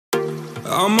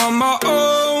I'm on my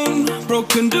own,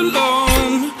 broken and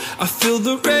alone. I feel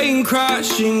the rain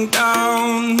crashing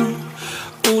down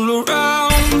all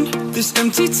around this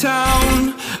empty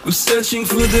town. I'm searching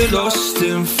for the lost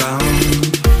and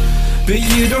found, but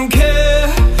you don't care,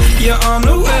 you're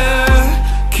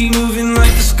unaware. Keep moving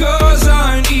like the scars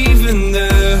aren't even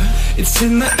there. It's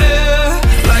in the air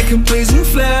like a blazing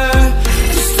flare.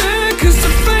 Just stare, cause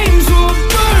the flames will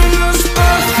burn us.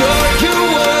 I thought you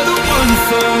were the one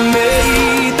for me,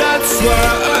 that's why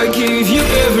I gave you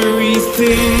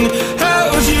everything.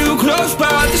 Held you close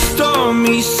by the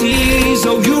stormy seas.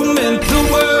 Oh, you meant the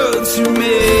world to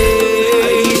me.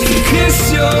 I used to kiss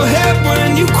your head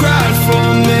when you cried for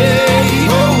me,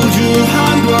 hold your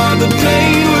hand while the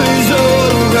pain was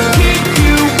over, keep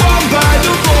you warm by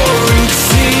the roaring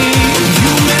sea.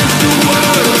 You meant the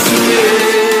world to me.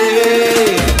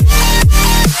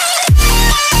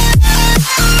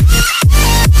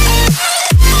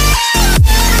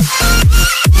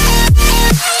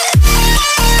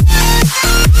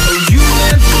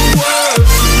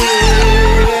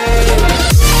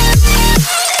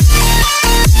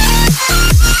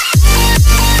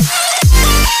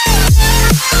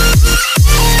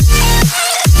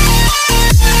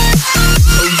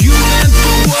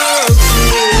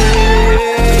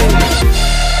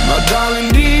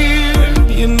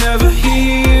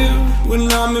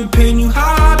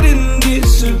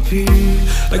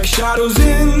 Like shadows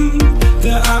in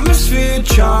the atmosphere,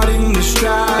 charting the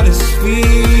stratosphere.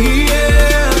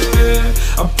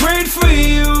 Yeah. I prayed for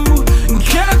you and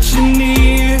kept you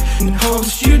near in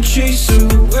hopes you'd chase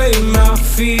away my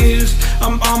fears.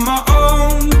 I'm on my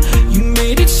own, you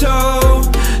made it so,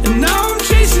 and now I'm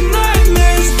chasing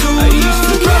nightmares too. I used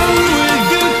to run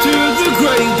with you through the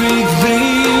great big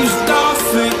leaves,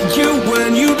 laugh at you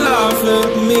when you laugh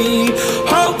at me.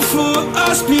 Hope for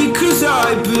us because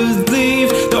I believe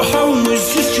the home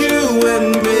was just you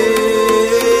and me.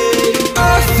 I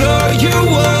thought you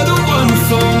were the one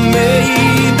for me,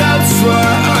 that's why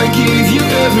I gave you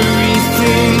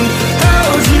everything.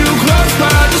 Held you close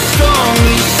by the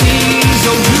stormy seas.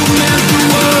 Oh, you meant the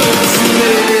world to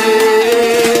me.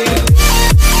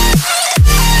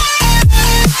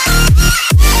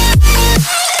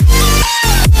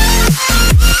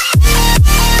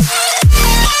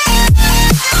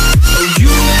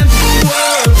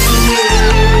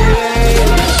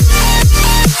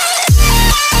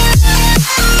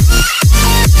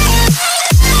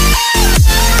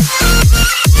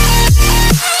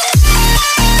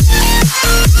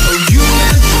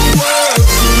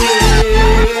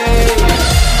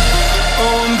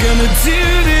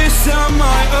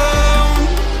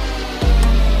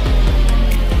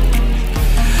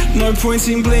 No point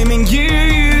in blaming you,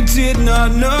 you did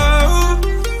not know.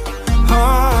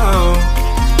 Oh,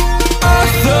 I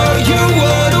thought you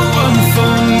were the one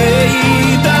for me,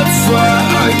 that's why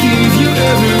I gave you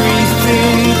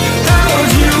everything.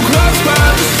 Held you close by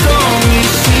the stormy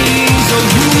seas. Oh,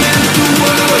 you meant the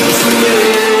world to me.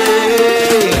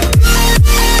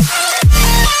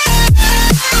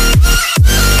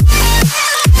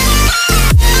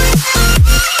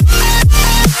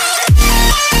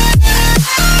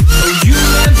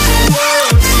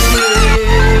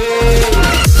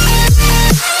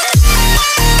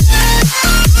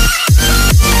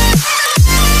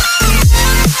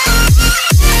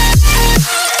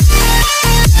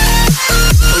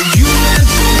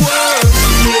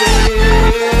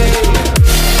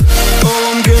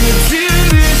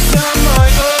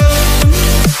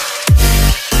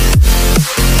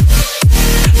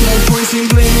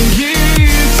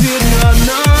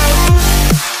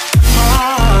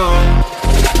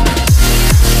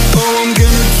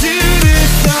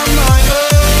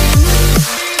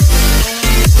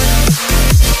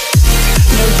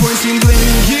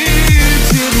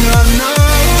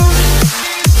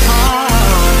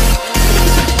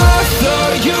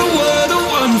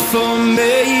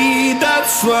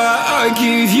 That's why I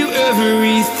gave you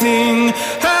everything.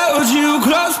 Held you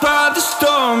close by the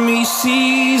stormy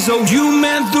seas. Oh, you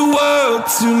meant the world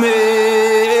to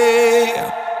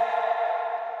me.